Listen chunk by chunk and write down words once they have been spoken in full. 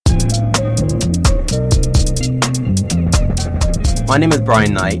My name is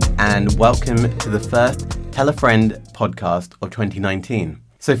Brian Knight, and welcome to the first Tell a Friend podcast of 2019.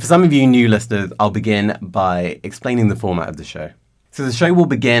 So for some of you new listeners, I'll begin by explaining the format of the show. So the show will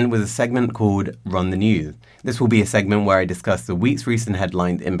begin with a segment called Run the News. This will be a segment where I discuss the week's recent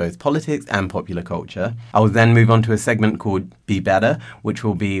headlines in both politics and popular culture. I will then move on to a segment called Be Better, which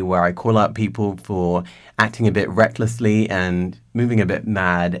will be where I call out people for acting a bit recklessly and moving a bit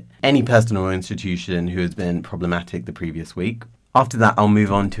mad, any person or institution who has been problematic the previous week. After that, I'll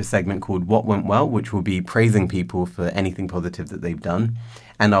move on to a segment called What Went Well, which will be praising people for anything positive that they've done.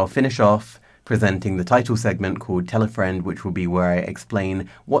 And I'll finish off presenting the title segment called Tell a Friend, which will be where I explain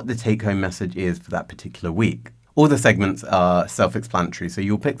what the take-home message is for that particular week. All the segments are self-explanatory, so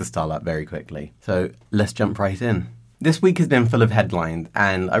you'll pick the style up very quickly. So let's jump right in. This week has been full of headlines,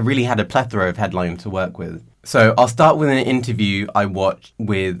 and I really had a plethora of headlines to work with. So I'll start with an interview I watched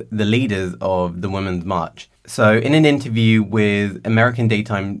with the leaders of the Women's March. So in an interview with American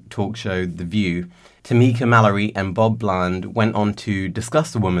daytime talk show The View, Tamika Mallory and Bob Bland went on to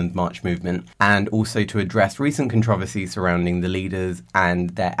discuss the Women's March movement and also to address recent controversies surrounding the leaders and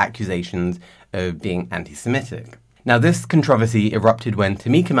their accusations of being anti-Semitic. Now, this controversy erupted when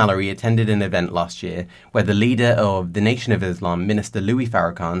Tamika Mallory attended an event last year where the leader of the Nation of Islam, Minister Louis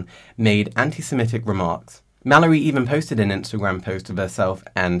Farrakhan, made anti-Semitic remarks. Mallory even posted an Instagram post of herself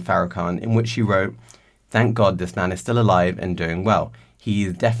and Farrakhan in which she wrote, "Thank God this man is still alive and doing well. He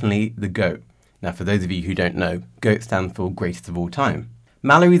is definitely the GOAT." Now, for those of you who don't know, GOAT stands for greatest of all time.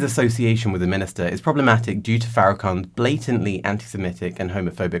 Mallory's association with the minister is problematic due to Farrakhan's blatantly anti-Semitic and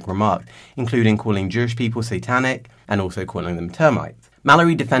homophobic remarks, including calling Jewish people satanic and also calling them termites.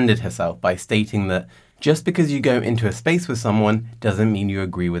 Mallory defended herself by stating that just because you go into a space with someone doesn't mean you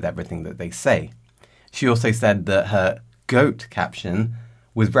agree with everything that they say. She also said that her GOAT caption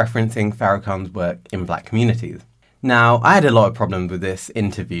was referencing Farrakhan's work in black communities. Now, I had a lot of problems with this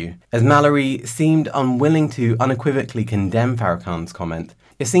interview, as Mallory seemed unwilling to unequivocally condemn Farrakhan's comment.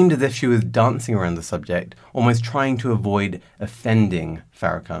 It seemed as if she was dancing around the subject, almost trying to avoid offending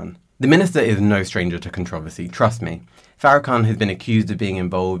Farrakhan. The minister is no stranger to controversy, trust me. Farrakhan has been accused of being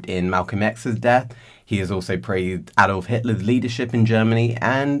involved in Malcolm X's death. He has also praised Adolf Hitler's leadership in Germany,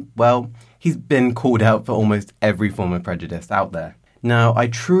 and, well, he's been called out for almost every form of prejudice out there. Now, I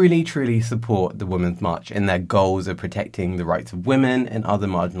truly support the Women's March in their goals of protecting the rights of women and other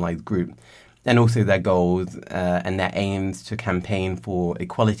marginalised groups, and also their goals and their aims to campaign for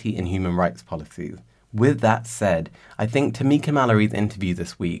equality and human rights policies. With that said, I think Tamika Mallory's interview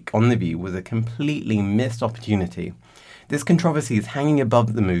this week on The View was a completely missed opportunity. This controversy is hanging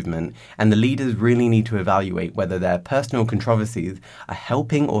above the movement, and the leaders really need to evaluate whether their personal controversies are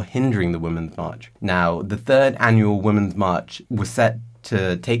helping or hindering the Women's March. Now, the third annual Women's March was set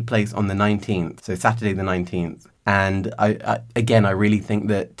to take place on the 19th, so Saturday the 19th. And I really think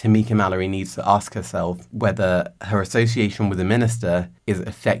that Tamika Mallory needs to ask herself whether her association with the minister is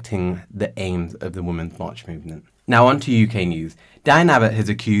affecting the aims of the Women's March movement. Now on to UK news. Diane Abbott has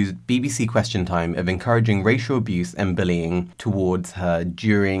accused BBC Question Time of encouraging racial abuse and bullying towards her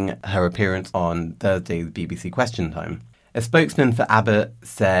during her appearance on Thursday's BBC Question Time. A spokesman for Abbott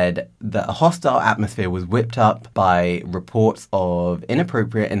said that a hostile atmosphere was whipped up by reports of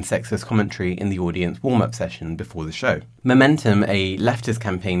inappropriate and sexist commentary in the audience warm-up session before the show. Momentum, a leftist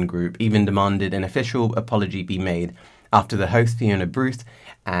campaign group, even demanded an official apology be made after the host Fiona Bruce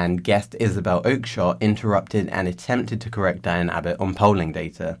and guest Isabel Oakeshott interrupted and attempted to correct Diane Abbott on polling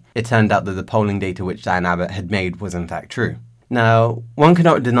data. It turned out that the polling data which Diane Abbott had made was in fact true. Now, one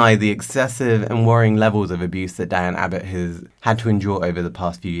cannot deny the excessive and worrying levels of abuse that Diane Abbott has had to endure over the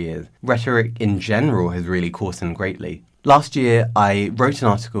past few years. Rhetoric in general has really coarsened greatly. Last year, I wrote an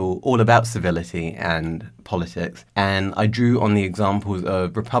article all about civility and politics, and I drew on the examples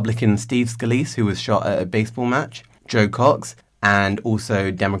of Republican Steve Scalise, who was shot at a baseball match, Joe Cox, and also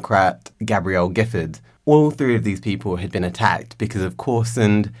Democrat Gabrielle Giffords. All three of these people had been attacked because of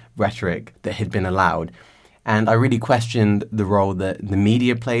coarsened rhetoric that had been allowed. And I really questioned the role that the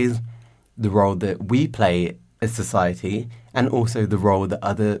media plays, the role that we play as society, and also the role that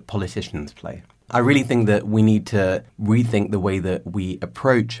other politicians play. I really think that we need to rethink the way that we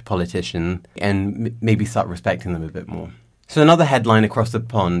approach politicians and maybe start respecting them a bit more. So another headline across the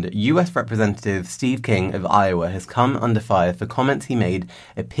pond, US Representative Steve King of Iowa has come under fire for comments he made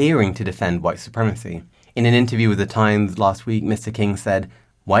appearing to defend white supremacy. In an interview with The Times last week, Mr. King said,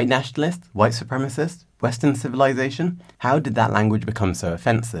 "White nationalists, white supremacists, Western civilization? How did that language become so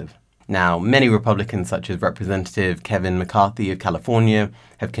offensive?" Now, many Republicans, such as Representative Kevin McCarthy of California,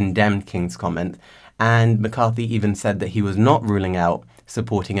 have condemned King's comment, and McCarthy even said that he was not ruling out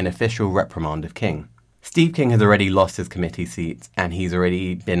supporting an official reprimand of King. Steve King has already lost his committee seats and he's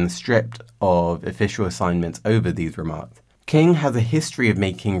already been stripped of official assignments over these remarks. King has a history of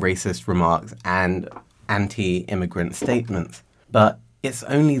making racist remarks and anti-immigrant statements, but it's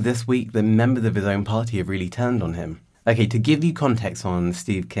only this week that members of his own party have really turned on him. Okay, to give you context on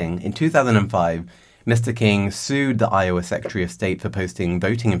Steve King, in 2005, Mr. King sued the Iowa Secretary of State for posting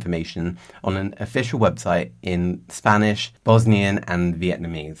voting information on an official website in Spanish, Bosnian, and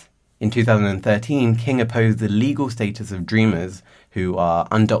Vietnamese. In 2013, King opposed the legal status of Dreamers, who are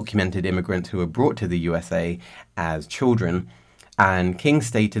undocumented immigrants who were brought to the USA as children, and King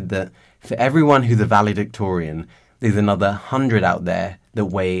stated that for everyone who's a valedictorian, there's another 100 out there that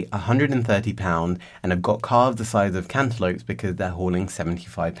weigh 130 pounds and have got calves the size of cantaloupes because they're hauling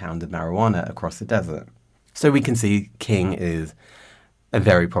 75 pounds of marijuana across the desert. So we can see King is a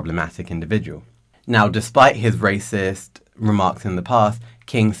very problematic individual. Now, despite his racist remarks in the past,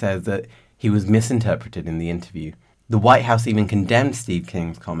 King says that he was misinterpreted in the interview. The White House even condemned Steve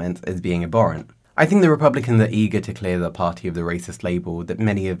King's comments as being abhorrent. I think the Republicans are eager to clear the party of the racist label that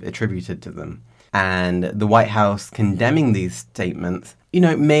many have attributed to them. And the White House condemning these statements,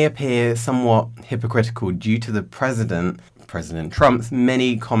 may appear somewhat hypocritical due to the President Trump's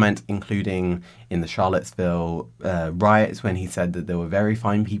many comments, including in the Charlottesville riots when he said that there were very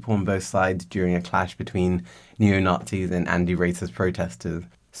fine people on both sides during a clash between neo-Nazis and anti-racist protesters.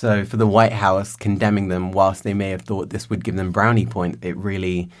 So for the White House condemning them, whilst they may have thought this would give them brownie points, it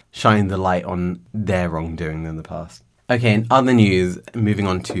really shined the light on their wrongdoing in the past. Okay, in other news, moving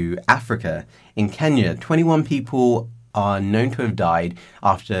on to Africa. In Kenya, 21 people are known to have died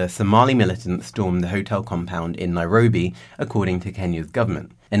after Somali militants stormed the hotel compound in Nairobi, according to Kenya's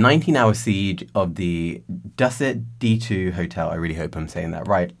government. A 19-hour siege of the Dusit D2 hotel, I really hope I'm saying that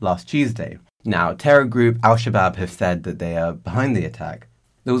right, last Tuesday. Now, terror group Al-Shabaab have said that they are behind the attack.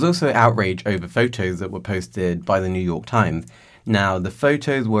 There was also outrage over photos that were posted by the New York Times. Now, the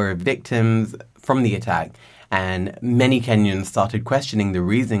photos were of victims from the attack, and many Kenyans started questioning the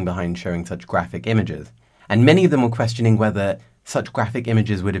reasoning behind showing such graphic images. And many of them were questioning whether such graphic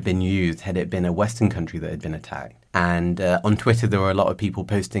images would have been used had it been a Western country that had been attacked. And on Twitter, there were a lot of people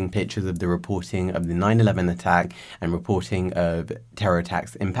posting pictures of the reporting of the 9/11 attack and reporting of terror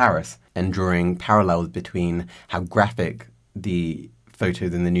attacks in Paris, and drawing parallels between how graphic the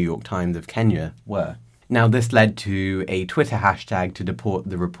photos in the New York Times of Kenya were. Now, this led to a Twitter hashtag to deport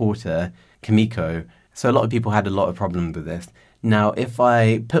the reporter, Kimiko. So a lot of people had a lot of problems with this. Now, if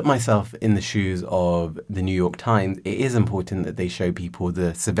I put myself in the shoes of the New York Times, it is important that they show people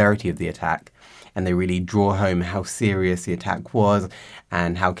the severity of the attack and they really draw home how serious the attack was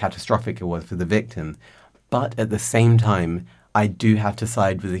and how catastrophic it was for the victims. But at the same time, I do have to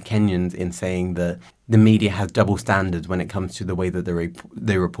side with the Kenyans in saying that the media has double standards when it comes to the way that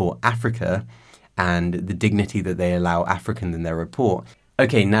they report Africa and the dignity that they allow Africans in their report.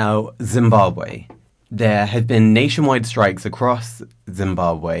 Okay, now Zimbabwe. There have been nationwide strikes across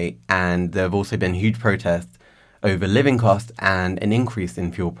Zimbabwe, and there have also been huge protests over living costs and an increase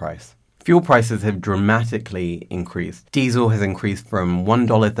in fuel price. Fuel prices have dramatically increased. Diesel has increased from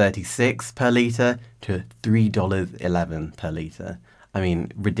 $1.36 per litre to $3.11 per litre. I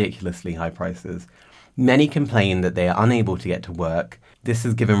mean, ridiculously high prices. Many complain that they are unable to get to work. This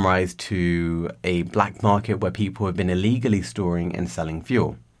has given rise to a black market where people have been illegally storing and selling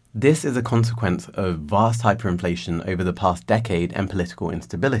fuel. This is a consequence of vast hyperinflation over the past decade and political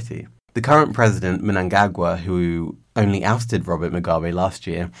instability. The current president, Mnangagwa, who only ousted Robert Mugabe last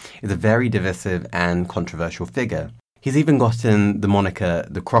year, is a very divisive and controversial figure. He's even gotten the moniker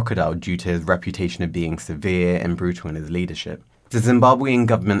the crocodile due to his reputation of being severe and brutal in his leadership. The Zimbabwean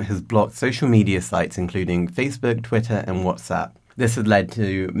government has blocked social media sites including Facebook, Twitter and WhatsApp. This has led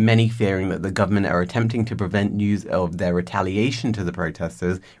to many fearing that the government are attempting to prevent news of their retaliation to the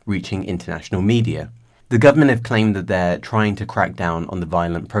protesters reaching international media. The government have claimed that they're trying to crack down on the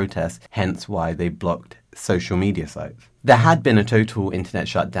violent protests, hence why they blocked social media sites. There had been a total internet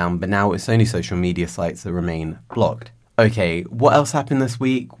shutdown, but now it's only social media sites that remain blocked. Okay, what else happened this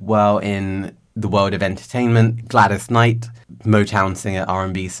week? Well, in the world of entertainment, Gladys Knight, Motown singer,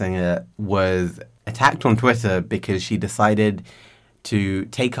 R&B singer, was attacked on Twitter because she decided to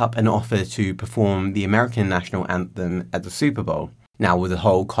take up an offer to perform the American national anthem at the Super Bowl. Now, with the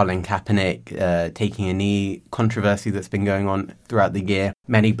whole Colin Kaepernick taking a knee controversy that's been going on throughout the year,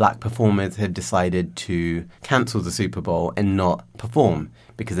 many black performers had decided to cancel the Super Bowl and not perform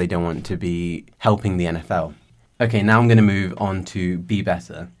because they don't want to be helping the NFL. Okay, now I'm going to move on to Be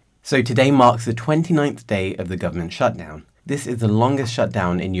Better. So today marks the 29th day of the government shutdown. This is the longest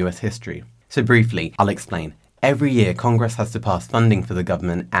shutdown in US history. So briefly, I'll explain. Every year, Congress has to pass funding for the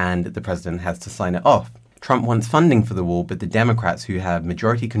government and the president has to sign it off. Trump wants funding for the wall, but the Democrats, who have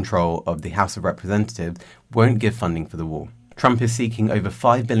majority control of the House of Representatives, won't give funding for the wall. Trump is seeking over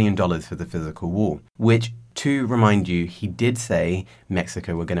 $5 billion for the physical wall, which, to remind you, he did say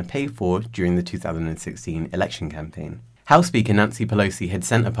Mexico were going to pay for during the 2016 election campaign. House Speaker Nancy Pelosi had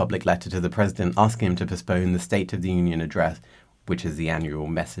sent a public letter to the president asking him to postpone the State of the Union address, which is the annual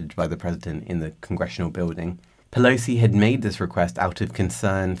message by the president in the congressional building. Pelosi had made this request out of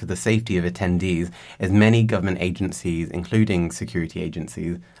concern for the safety of attendees, as many government agencies, including security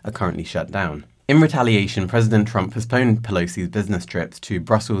agencies, are currently shut down. In retaliation, President Trump postponed Pelosi's business trips to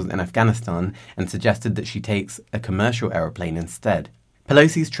Brussels and Afghanistan and suggested that she takes a commercial aeroplane instead.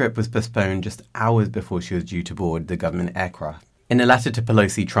 Pelosi's trip was postponed just hours before she was due to board the government aircraft. In a letter to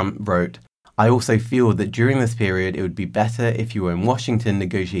Pelosi, Trump wrote, "I also feel that during this period it would be better if you were in Washington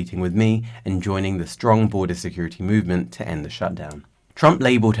negotiating with me and joining the strong border security movement to end the shutdown." Trump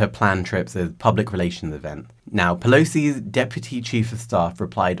labelled her planned trips as public relations event. Now, Pelosi's deputy chief of staff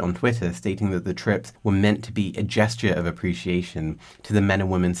replied on Twitter stating that the trips were meant to be a gesture of appreciation to the men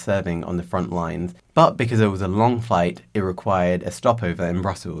and women serving on the front lines, but because it was a long flight, it required a stopover in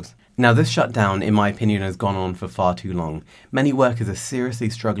Brussels. Now, this shutdown, in my opinion, has gone on for far too long. Many workers are seriously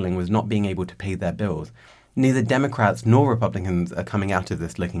struggling with not being able to pay their bills. Neither Democrats nor Republicans are coming out of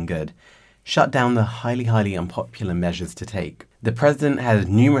this looking good. Shut down the highly unpopular measures to take. The president has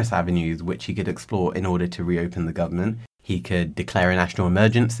numerous avenues which he could explore in order to reopen the government. He could declare a national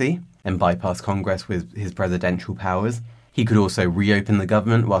emergency and bypass Congress with his presidential powers. He could also reopen the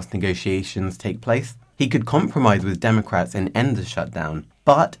government whilst negotiations take place. He could compromise with Democrats and end the shutdown.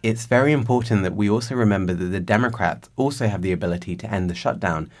 But it's very important that we also remember that the Democrats also have the ability to end the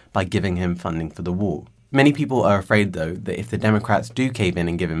shutdown by giving him funding for the wall. Many people are afraid, though, that if the Democrats do cave in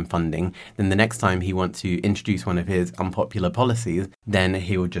and give him funding, then the next time he wants to introduce one of his unpopular policies, then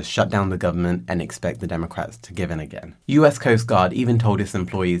he will just shut down the government and expect the Democrats to give in again. US Coast Guard even told its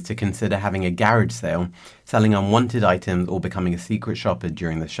employees to consider having a garage sale, selling unwanted items or becoming a secret shopper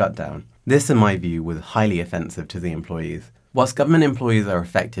during the shutdown. This, in my view, was highly offensive to the employees. Whilst government employees are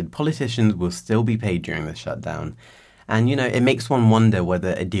affected, politicians will still be paid during the shutdown. And, it makes one wonder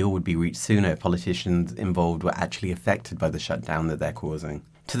whether a deal would be reached sooner if politicians involved were actually affected by the shutdown that they're causing.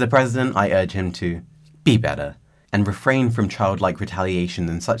 To the president, I urge him to be better and refrain from childlike retaliation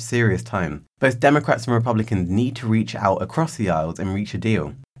in such serious time. Both Democrats and Republicans need to reach out across the aisles and reach a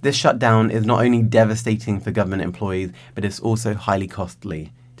deal. This shutdown is not only devastating for government employees, but it's also highly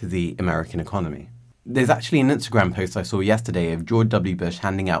costly to the American economy. There's actually an Instagram post I saw yesterday of George W. Bush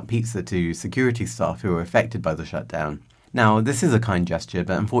handing out pizza to security staff who were affected by the shutdown. Now, this is a kind gesture,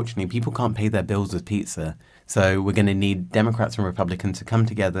 but unfortunately people can't pay their bills with pizza. So we're going to need Democrats and Republicans to come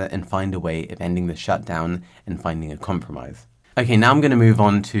together and find a way of ending the shutdown and finding a compromise. Okay, now I'm going to move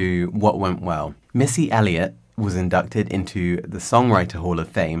on to what went well. Missy Elliott was inducted into the Songwriter Hall of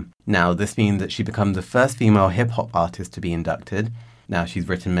Fame. Now, this means that she becomes the first female hip-hop artist to be inducted. Now, she's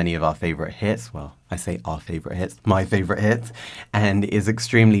written many of our favourite hits. Well, I say our favourite hits, my favourite hits, and is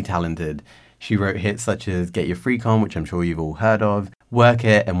extremely talented. She wrote hits such as Get Your Freak On, which I'm sure you've all heard of, Work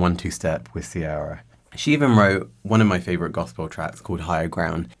It, and 1-2 Step with Ciara. She even wrote one of my favourite gospel tracks called Higher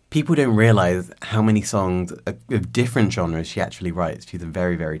Ground. People don't realise how many songs of different genres she actually writes. She's a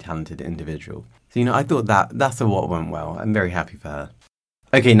very, very talented individual. So, I thought that's what went well. I'm very happy for her.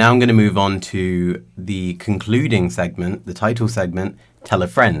 Okay, now I'm going to move on to the concluding segment, the title segment, Tell a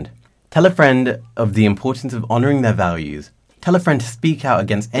Friend. Tell a friend of the importance of honouring their values. Tell a friend to speak out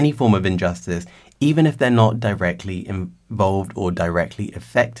against any form of injustice, even if they're not directly involved or directly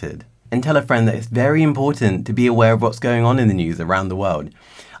affected. And tell a friend that it's very important to be aware of what's going on in the news around the world.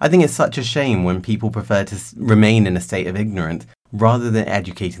 I think it's such a shame when people prefer to remain in a state of ignorance rather than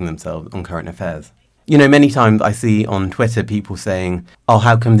educating themselves on current affairs. Many times I see on Twitter people saying, oh,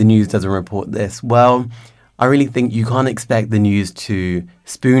 how come the news doesn't report this? Well, I really think you can't expect the news to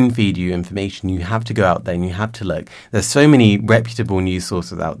spoon feed you information. You have to go out there and you have to look. There's so many reputable news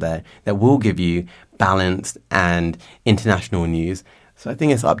sources out there that will give you balanced and international news. So I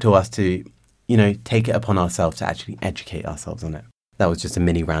think it's up to us to, take it upon ourselves to actually educate ourselves on it. That was just a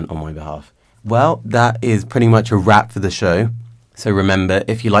mini rant on my behalf. Well, that is pretty much a wrap for the show. So remember,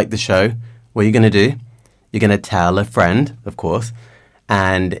 if you like the show, what are you going to do? You're going to tell a friend, of course.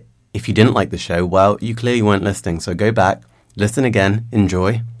 And if you didn't like the show, well, you clearly weren't listening. So go back, listen again,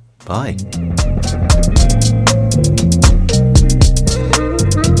 enjoy. Bye.